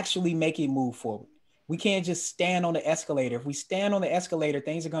to actually make it move forward. We can't just stand on the escalator. If we stand on the escalator,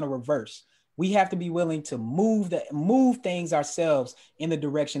 things are going to reverse. We have to be willing to move things ourselves in the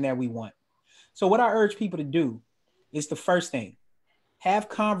direction that we want. So what I urge people to do is the first thing, have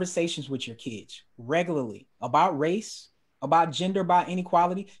conversations with your kids regularly about race, about gender, about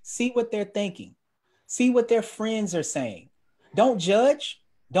inequality. See what they're thinking. See what their friends are saying. Don't judge.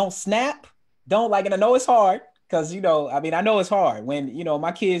 Don't snap. And I know it's hard because, I know it's hard when,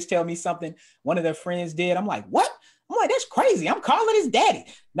 my kids tell me something one of their friends did. I'm like, what? I'm like, that's crazy. I'm calling his daddy.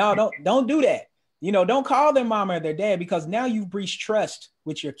 No, don't do that. Don't call their mama or their dad, because now you've breached trust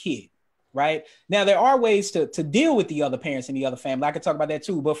with your kid. Right now, there are ways to deal with the other parents and the other family. I could talk about that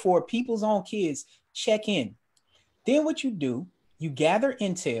too. But for people's own kids, check in. Then what you do, you gather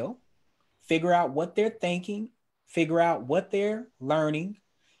intel, figure out what they're thinking, figure out what they're learning.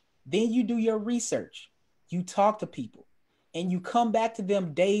 Then you do your research. You talk to people and you come back to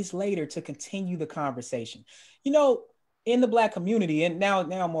them days later to continue the conversation. In the Black community, and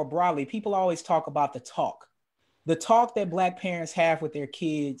now more broadly, people always talk about the talk that Black parents have with their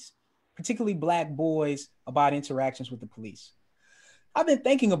kids, particularly Black boys, about interactions with the police. I've been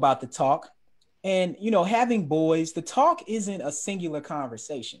thinking about the talk, and, having boys, the talk isn't a singular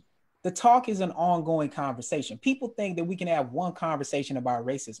conversation. The talk is an ongoing conversation. People think that we can have one conversation about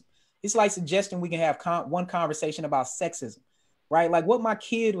racism. It's like suggesting we can have one conversation about sexism, right? Like what my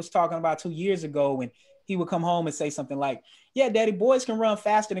kid was talking about 2 years ago when he would come home and say something like, yeah, daddy, boys can run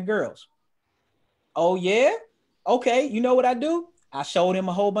faster than girls. Oh, yeah? Okay, you know what I do? I showed him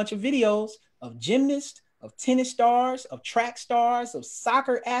a whole bunch of videos of gymnasts, of tennis stars, of track stars, of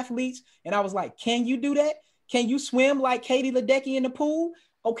soccer athletes. And I was like, can you do that? Can you swim like Katie Ledecky in the pool?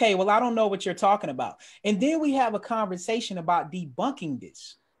 Okay, well, I don't know what you're talking about. And then we have a conversation about debunking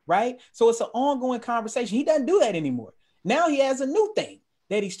this, right? So it's an ongoing conversation. He doesn't do that anymore. Now he has a new thing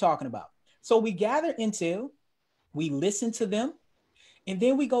that he's talking about. So we gather intel, we listen to them, and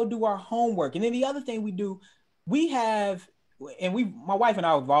then we go do our homework. And then the other thing we do, my wife and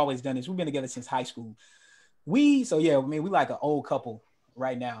I have always done this. We've been together since high school. We like an old couple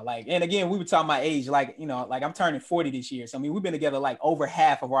right now. And again, we were talking my age, I'm turning 40 this year. So, we've been together like over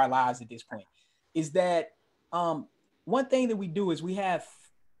half of our lives at this point. Is that one thing that we do is we have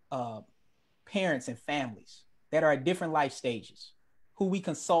parents and families that are at different life stages who we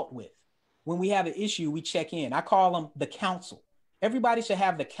consult with. When we have an issue, we check in. I call them the council. Everybody should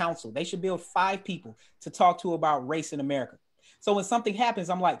have the council. They should build 5 people to talk to about race in America. So when something happens,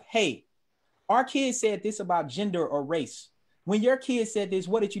 I'm like, hey, our kids said this about gender or race. When your kids said this,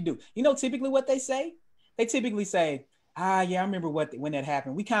 what did you do? Typically what they say? They typically say, yeah, I remember when that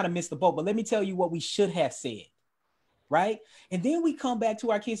happened. We kind of missed the boat, but let me tell you what we should have said. Right? And then we come back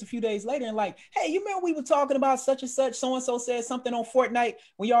to our kids a few days later and like, hey, you remember we were talking about such and such, so-and-so said something on Fortnite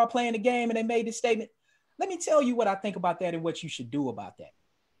when y'all playing the game and they made this statement. Let me tell you what I think about that and what you should do about that.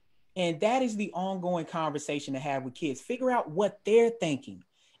 And that is the ongoing conversation to have with kids. Figure out what they're thinking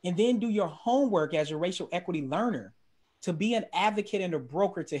and then do your homework as a racial equity learner to be an advocate and a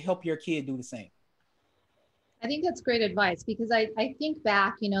broker to help your kid do the same. I think that's great advice because I think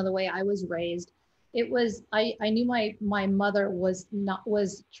back, the way I was raised, it was, I knew my mother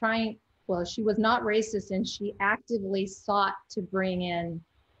she was not racist and she actively sought to bring in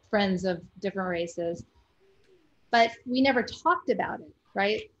friends of different races, but we never talked about it,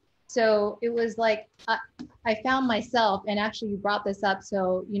 right? So it was like, I found myself, and actually you brought this up.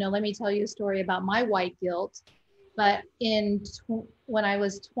 So, let me tell you a story about my white guilt. But when I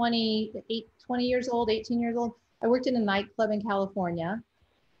was 20 years old, 18 years old, I worked in a nightclub in California,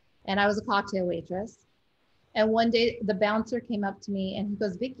 and I was a cocktail waitress. And one day the bouncer came up to me and he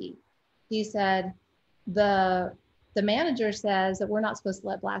goes, Vicky, he said, the manager says that we're not supposed to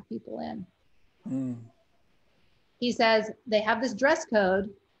let Black people in. Mm. He says they have this dress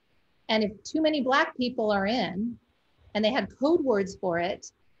code, and if too many Black people are in, and they had code words for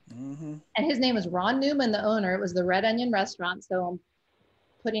it, Mm-hmm. and his name was Ron Newman, the owner. It was the Red Onion Restaurant. So I'm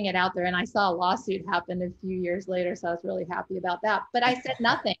putting it out there, and I saw a lawsuit happen a few years later. So I was really happy about that. But I said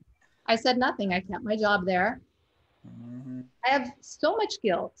nothing. I said nothing. I kept my job there. Mm-hmm. I have so much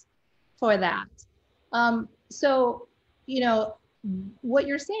guilt for that. So, what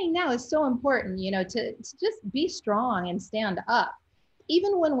you're saying now is so important, to just be strong and stand up,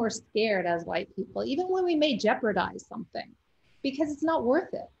 even when we're scared as white people, even when we may jeopardize something, because it's not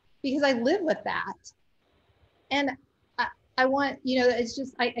worth it, because I live with that. And I want, it's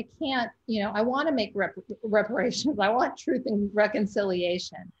just, I can't, I want to make reparations. I want truth and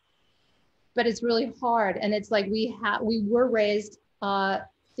reconciliation, but it's really hard. And it's like, we were raised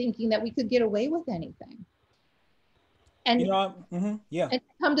thinking that we could get away with anything. And, mm-hmm. Yeah. and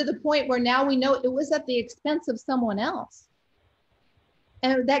come to the point where now we know it was at the expense of someone else.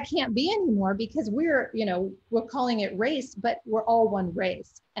 And that can't be anymore, because we're calling it race, but we're all one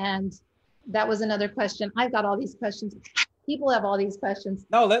race. And that was another question. I've got all these questions. People have all these questions.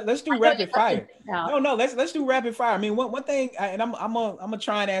 No, let's do rapid fire. No, let's do rapid fire. I mean, one thing, and I'm gonna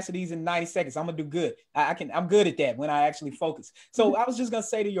try and answer these in 90 seconds. I'm gonna do good. I'm good at that when I actually focus. So I was just gonna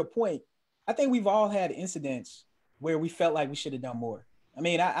say, to your point, I think we've all had incidents where we felt like we should have done more. I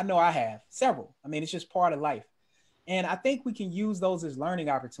mean, I know I have several. I mean, it's just part of life. And I think we can use those as learning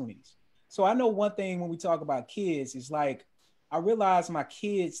opportunities. So I know one thing when we talk about kids is like, I realize my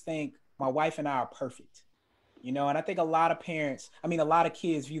kids think my wife and I are perfect, and I think a lot of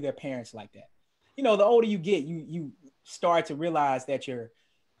kids view their parents like that. The older you get, you start to realize that your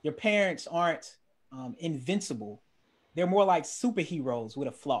parents aren't invincible. They're more like superheroes with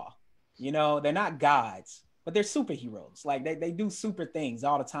a flaw. They're not gods, but they're superheroes. Like they do super things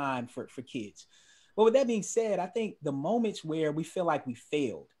all the time for kids. But with that being said, I think the moments where we feel like we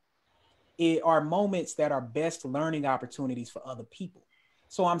failed are moments that are best learning opportunities for other people.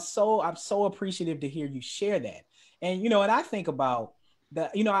 So I'm so appreciative to hear you share that. And, and I think about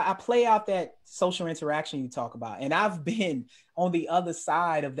I play out that social interaction you talk about. And I've been on the other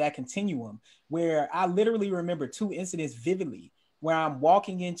side of that continuum, where I literally remember two incidents vividly, where I'm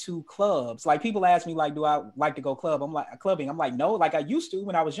walking into clubs. Like, people ask me, like, do I like to go clubbing? I'm like, no, like I used to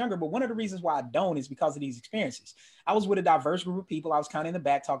when I was younger. But one of the reasons why I don't is because of these experiences. I was with a diverse group of people. I was kind of in the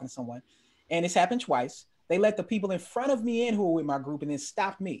back talking to someone, and it's happened twice. They let the people in front of me in who were with my group and then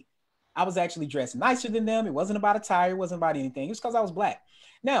stopped me. I was actually dressed nicer than them. It wasn't about attire. It wasn't about anything. It was because I was Black.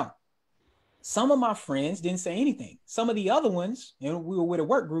 Now, some of my friends didn't say anything. Some of the other ones, we were with a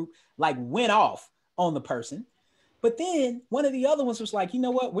work group, like went off on the person. But then one of the other ones was like, you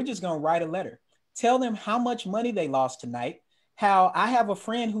know what? We're just going to write a letter. Tell them how much money they lost tonight, how I have a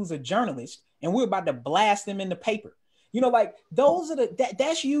friend who's a journalist, and we're about to blast them in the paper. Like, those are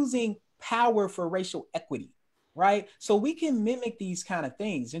that's using power for racial equity, right? So we can mimic these kind of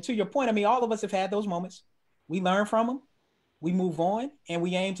things. And to your point, I mean, all of us have had those moments. We learn from them, we move on, and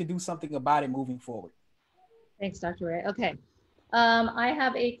we aim to do something about it moving forward. Thanks, Dr. Ray. Okay. I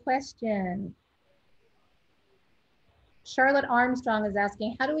have a question. Charlotte Armstrong is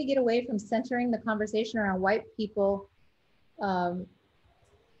asking, how do we get away from centering the conversation around white people,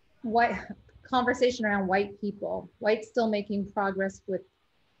 white still making progress with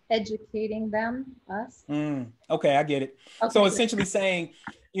educating them, us? Okay, I get it. Okay. So essentially saying,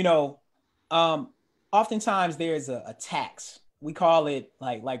 oftentimes there's a tax. We call it,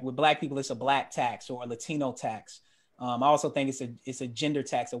 like with Black people, it's a Black tax or a Latino tax. I also think it's a gender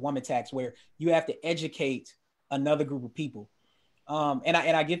tax, a woman tax, where you have to educate another group of people. And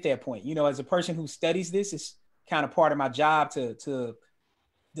I get that point. As a person who studies this, it's kind of part of my job to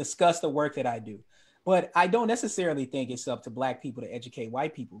discuss the work that I do. But I don't necessarily think it's up to Black people to educate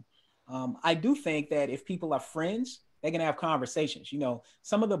white people. I do think that if people are friends, they can have conversations.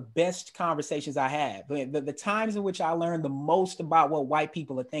 Some of the best conversations I have, the times in which I learned the most about what white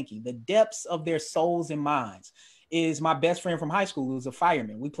people are thinking, the depths of their souls and minds, is my best friend from high school, who was a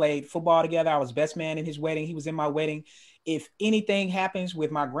fireman. We played football together. I was best man in his wedding. He was in my wedding. If anything happens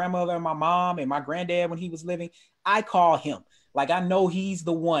with my grandmother and my mom and my granddad when he was living, I call him. Like, I know he's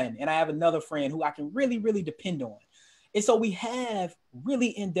the one. And I have another friend who I can really, really depend on. And so we have really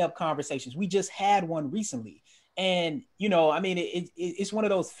in-depth conversations. We just had one recently. And, you know, I mean, it's one of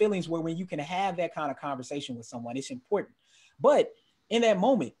those feelings where when you can have that kind of conversation with someone, it's important. But in that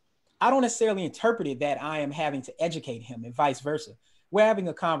moment, I don't necessarily interpret it that I am having to educate him and vice versa. We're having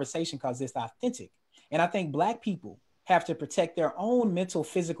a conversation because it's authentic. And I think Black people have to protect their own mental,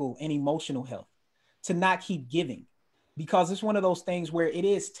 physical, and emotional health to not keep giving, because it's one of those things where it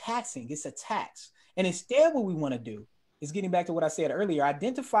is taxing. It's a tax. And instead, what we want to do is, getting back to what I said earlier,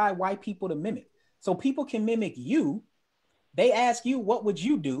 identify white people to mimic. So people can mimic you. They ask you, what would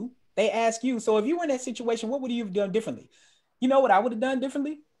you do? They ask you, so if you were in that situation, what would you have done differently? You know what I would have done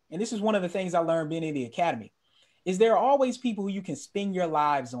differently? And this is one of the things I learned being in the academy, is there are always people who you can spend your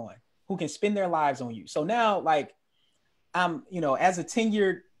lives on, who can spend their lives on you. So now, like, I'm, you know, as a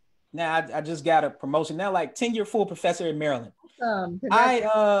tenured, now I just got a promotion now, like tenured full professor in Maryland.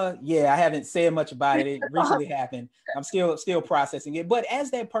 I haven't said much about it. It recently happened. I'm still processing it. But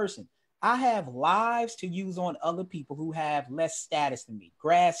as that person, I have lives to use on other people who have less status than me,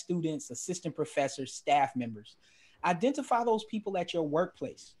 grad students, assistant professors, staff members. Identify those people at your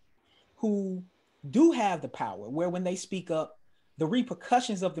workplace who do have the power, where when they speak up, the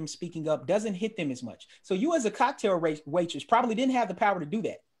repercussions of them speaking up doesn't hit them as much. So you as a cocktail waitress probably didn't have the power to do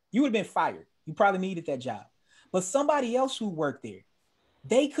that. You would have been fired. You probably needed that job. But somebody else who worked there,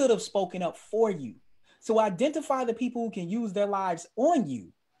 they could have spoken up for you. So identify the people who can use their lives on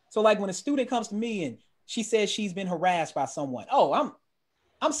you. So like when a student comes to me and she says she's been harassed by someone, oh,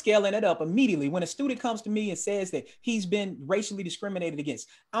 I'm scaling it up immediately. When a student comes to me and says that he's been racially discriminated against,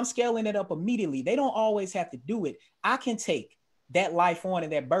 I'm scaling it up immediately. They don't always have to do it. I can take that life on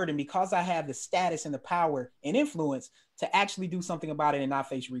and that burden because I have the status and the power and influence to actually do something about it and not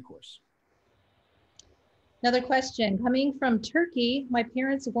face recourse. Another question coming from Turkey. My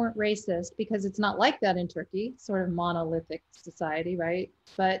parents weren't racist because it's not like that in Turkey, sort of monolithic society, right?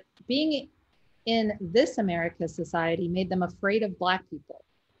 But being in this America society made them afraid of Black people.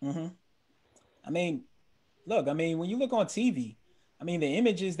 Mm-hmm. I mean, look, I mean, when you look on TV, I mean, the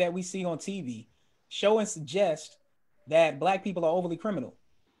images that we see on TV show and suggest that Black people are overly criminal,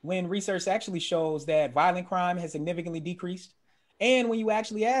 when research actually shows that violent crime has significantly decreased. And when you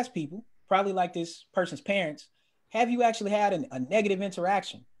actually ask people, probably like this person's parents, have you actually had a negative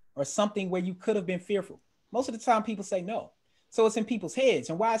interaction or something where you could have been fearful? Most of the time people say no. So it's in people's heads.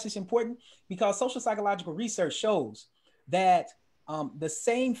 And why is this important? Because social psychological research shows that the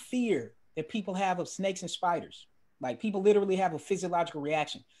same fear that people have of snakes and spiders, like people literally have a physiological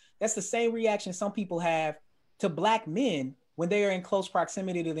reaction. That's the same reaction some people have to Black men when they are in close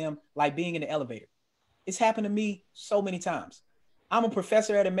proximity to them, like being in the elevator. It's happened to me so many times. I'm a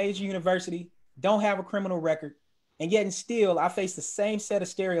professor at a major university, don't have a criminal record, and yet and still I face the same set of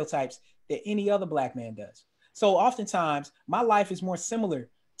stereotypes that any other Black man does. So oftentimes my life is more similar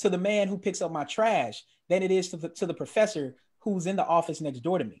to the man who picks up my trash than it is to the professor who's in the office next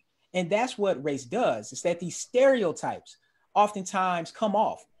door to me. And that's what race does, is that these stereotypes oftentimes come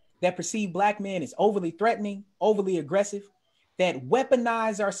off that perceive Black men as overly threatening, overly aggressive, that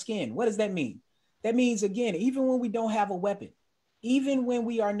weaponize our skin. What does that mean? That means, again, even when we don't have a weapon, even when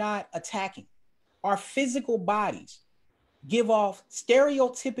we are not attacking, our physical bodies give off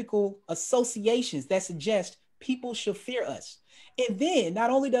stereotypical associations that suggest people should fear us. And then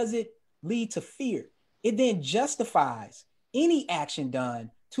not only does it lead to fear, it then justifies any action done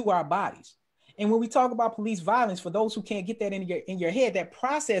to our bodies. And when we talk about police violence, for those who can't get that in your head, that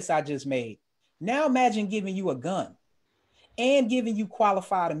process I just made, now imagine giving you a gun and giving you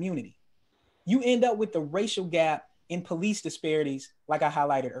qualified immunity. You end up with the racial gap in police disparities, like I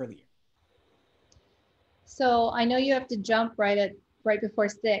highlighted earlier. So I know you have to jump right before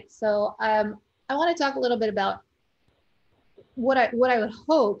 6. So I want to talk a little bit about what I would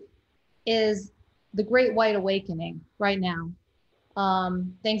hope is the Great White Awakening right now.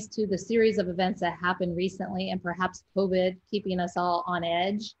 Thanks to the series of events that happened recently, and perhaps COVID keeping us all on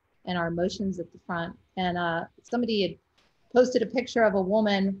edge and our emotions at the front. And somebody had posted a picture of a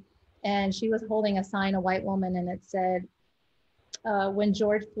woman, and she was holding a sign, a white woman, and it said, when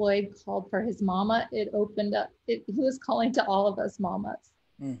George Floyd called for his mama, it opened up, he was calling to all of us mamas.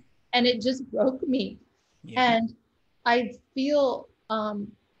 Mm. And it just broke me. Yeah. And I feel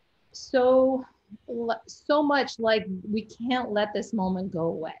so much like we can't let this moment go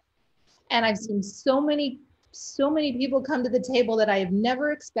away. And I've seen so many people come to the table that I have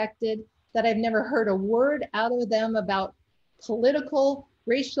never expected, that I've never heard a word out of them about political,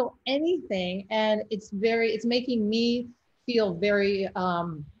 racial, anything. And it's making me feel very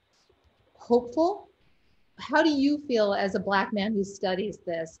hopeful. How do you feel as a Black man who studies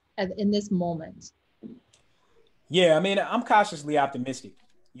this in this moment? Yeah, I mean, I'm cautiously optimistic.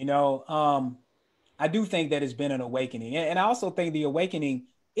 You know, I do think that it's been an awakening. And I also think the awakening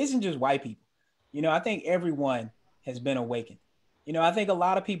isn't just white people. You know, I think everyone has been awakened. You know, I think a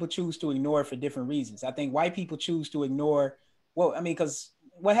lot of people choose to ignore it for different reasons. I think white people choose to ignore, well, I mean, because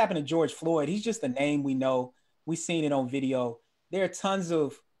what happened to George Floyd, he's just a name we know. We've seen it on video. There are tons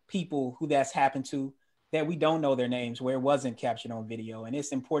of people who that's happened to that we don't know their names where it wasn't captured on video. And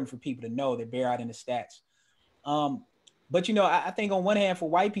it's important for people to know that bear out in the stats. Um, but you know, I think on one hand, for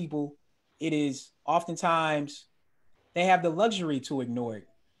white people, it is oftentimes they have the luxury to ignore it.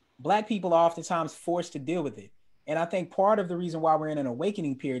 Black people are oftentimes forced to deal with it. And I think part of the reason why we're in an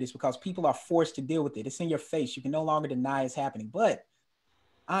awakening period is because people are forced to deal with it. It's in your face. You can no longer deny it's happening. But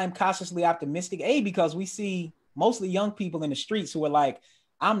I'm cautiously optimistic, A, because we see mostly young people in the streets who are like,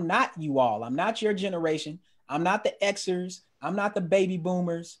 I'm not you all. I'm not your generation. I'm not the Xers. I'm not the baby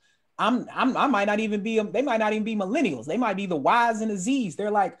boomers. I might not even be, they might not even be millennials. They might be the Ys and the Zs.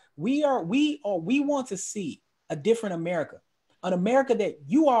 They're like, we want to see a different America, an America that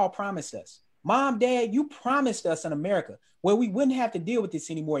you all promised us. Mom, dad, you promised us an America where we wouldn't have to deal with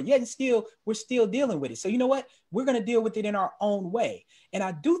this anymore. Yet still, we're still dealing with it. So you know what? We're going to deal with it in our own way. And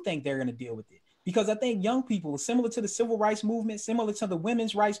I do think they're going to deal with it because I think young people, similar to the civil rights movement, similar to the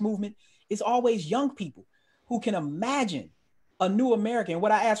women's rights movement, it's always young people who can imagine a new America. And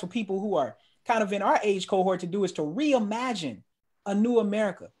what I ask for people who are kind of in our age cohort to do is to reimagine a new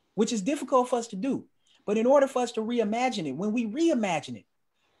America, which is difficult for us to do. But in order for us to reimagine it, when we reimagine it,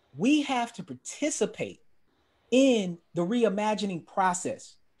 we have to participate in the reimagining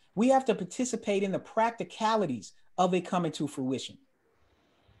process. We have to participate in the practicalities of it coming to fruition.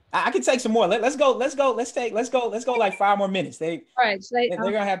 I can take some more. Let's go. Let's go like 5 more minutes. All right, they're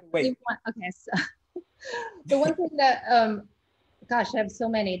gonna have to wait. Okay, so the one thing that gosh, I have so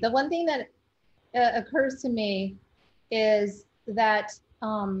many. The one thing that occurs to me is that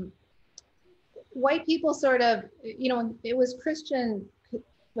white people sort of, it was Christian,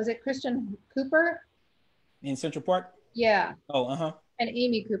 was it Christian Cooper? In Central Park? Yeah. Oh, uh-huh. And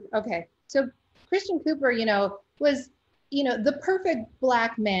Amy Cooper. Okay. So Christian Cooper, was, the perfect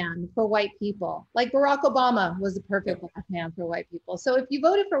Black man for white people. Like Barack Obama was the perfect Black man for white people. So if you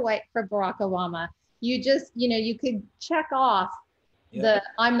voted for Barack Obama, you just, you could check off the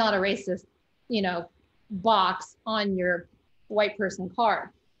I'm not a racist, box on your white person card.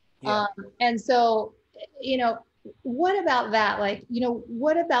 Yeah. And so, what about that? Like,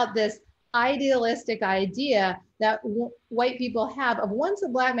 what about this idealistic idea that white people have of once a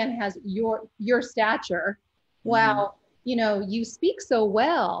Black man has your stature, wow, you speak so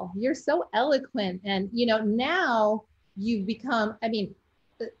well, you're so eloquent, and now you've become, I mean,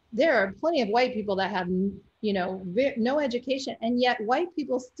 there are plenty of white people that have no education, and yet white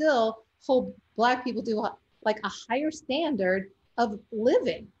people still hold Black people to like a higher standard of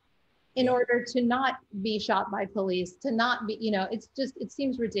living in order to not be shot by police, to not be, it's just, it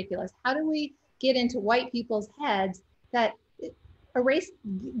seems ridiculous. How do we get into white people's heads that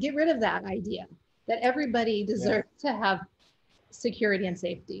get rid of that idea that everybody deserves to have security and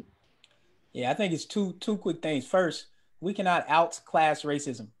safety? Yeah, I think it's two quick things. First, we cannot outclass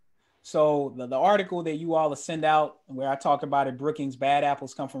racism. So the article that you all send out where I talked about it, Brookings, bad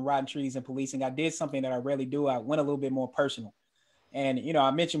apples come from rotten trees and policing, I did something that I rarely do. I went a little bit more personal. And,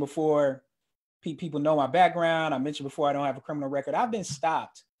 I mentioned before, people know my background. I mentioned before, I don't have a criminal record. I've been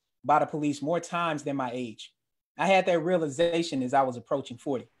stopped by the police more times than my age. I had that realization as I was approaching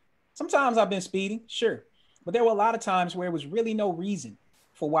 40. Sometimes I've been speeding, sure. But there were a lot of times where it was really no reason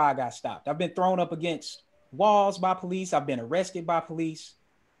for why I got stopped. I've been thrown up against walls by police. I've been arrested by police.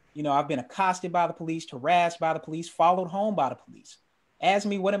 I've been accosted by the police, harassed by the police, followed home by the police. Asked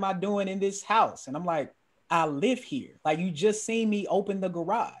me, what am I doing in this house? And I'm like, I live here. Like, you just seen me open the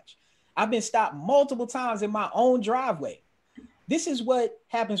garage. I've been stopped multiple times in my own driveway. This is what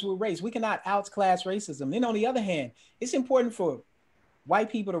happens with race. We cannot outclass racism. Then on the other hand, it's important for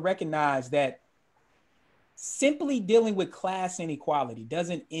white people to recognize that simply dealing with class inequality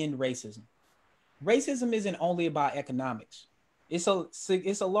doesn't end racism. Racism isn't only about economics. It's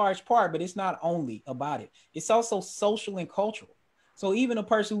a large part, but it's not only about it. It's also social and cultural. So even a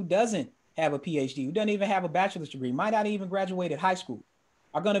person who doesn't have a PhD, who doesn't even have a bachelor's degree, might not even graduate at high school,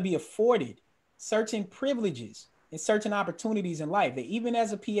 are going to be afforded certain privileges and certain opportunities in life that even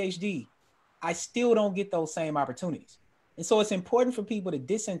as a PhD, I still don't get those same opportunities. And so it's important for people to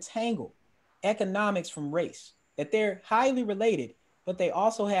disentangle economics from race, that they're highly related, but they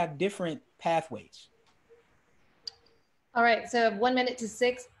also have different pathways. All right, so 1 minute to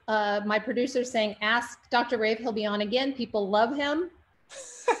 6. My producer's saying, ask Dr. Ray if he'll be on again. People love him.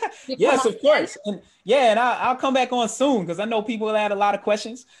 Yes, of course. And yeah, and I'll come back on soon because I know people had a lot of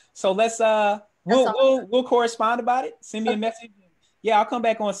questions. So let's we'll correspond about it. Send me a message. Yeah, I'll come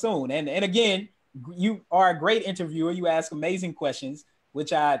back on soon. And again, you are a great interviewer. You ask amazing questions,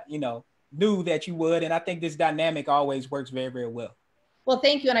 which I knew that you would. And I think this dynamic always works very, very well. Well,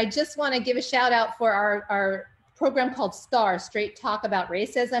 thank you. And I just want to give a shout out for our program called STAR, Straight Talk About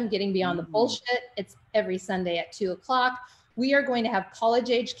Racism, Getting Beyond the Bullshit. It's every Sunday at 2:00. We are going to have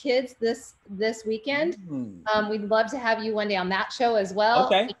college-age kids this weekend. We'd love to have you one day on that show as well.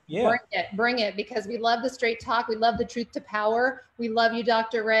 Okay, yeah. Bring it, because we love the straight talk. We love the truth to power. We love you,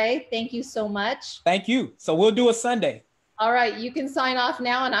 Dr. Ray. Thank you so much. Thank you. So we'll do a Sunday. All right, you can sign off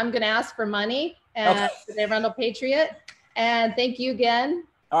now, and I'm going to ask for money for the Arundel Patriot. And thank you again.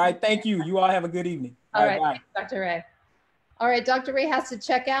 All right, thank you. You all have a good evening. All right, thanks, Dr. Ray. All right, Dr. Ray has to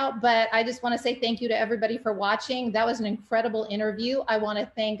check out, but I just want to say thank you to everybody for watching. That was an incredible interview. I want to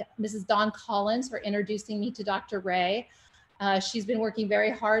thank Mrs. Dawn Collins for introducing me to Dr. Ray. She's been working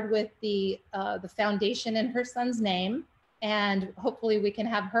very hard with the foundation in her son's name, and hopefully we can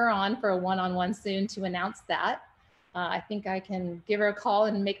have her on for a one-on-one soon to announce that. I think I can give her a call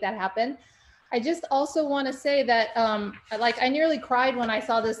and make that happen. I just also want to say that I nearly cried when I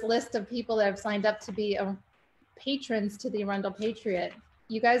saw this list of people that have signed up to be patrons to the Arundel Patriot.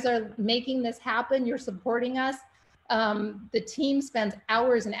 You guys are making this happen. You're supporting us. The team spends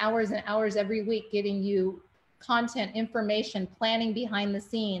hours and hours and hours every week getting you content, information, planning behind the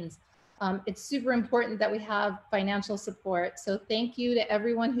scenes. It's super important that we have financial support. So thank you to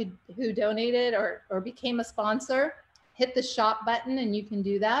everyone who donated or became a sponsor. Hit the shop button and you can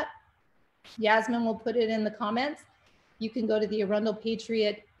do that. Yasmin will put it in the comments. You can go to the Arundel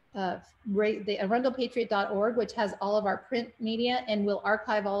Patriot, the arundelpatriot.org, which has all of our print media, and we'll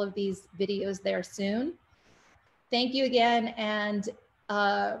archive all of these videos there soon. Thank you again, and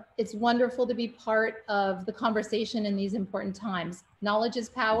it's wonderful to be part of the conversation in these important times. Knowledge is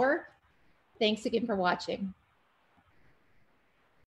power. Thanks again for watching.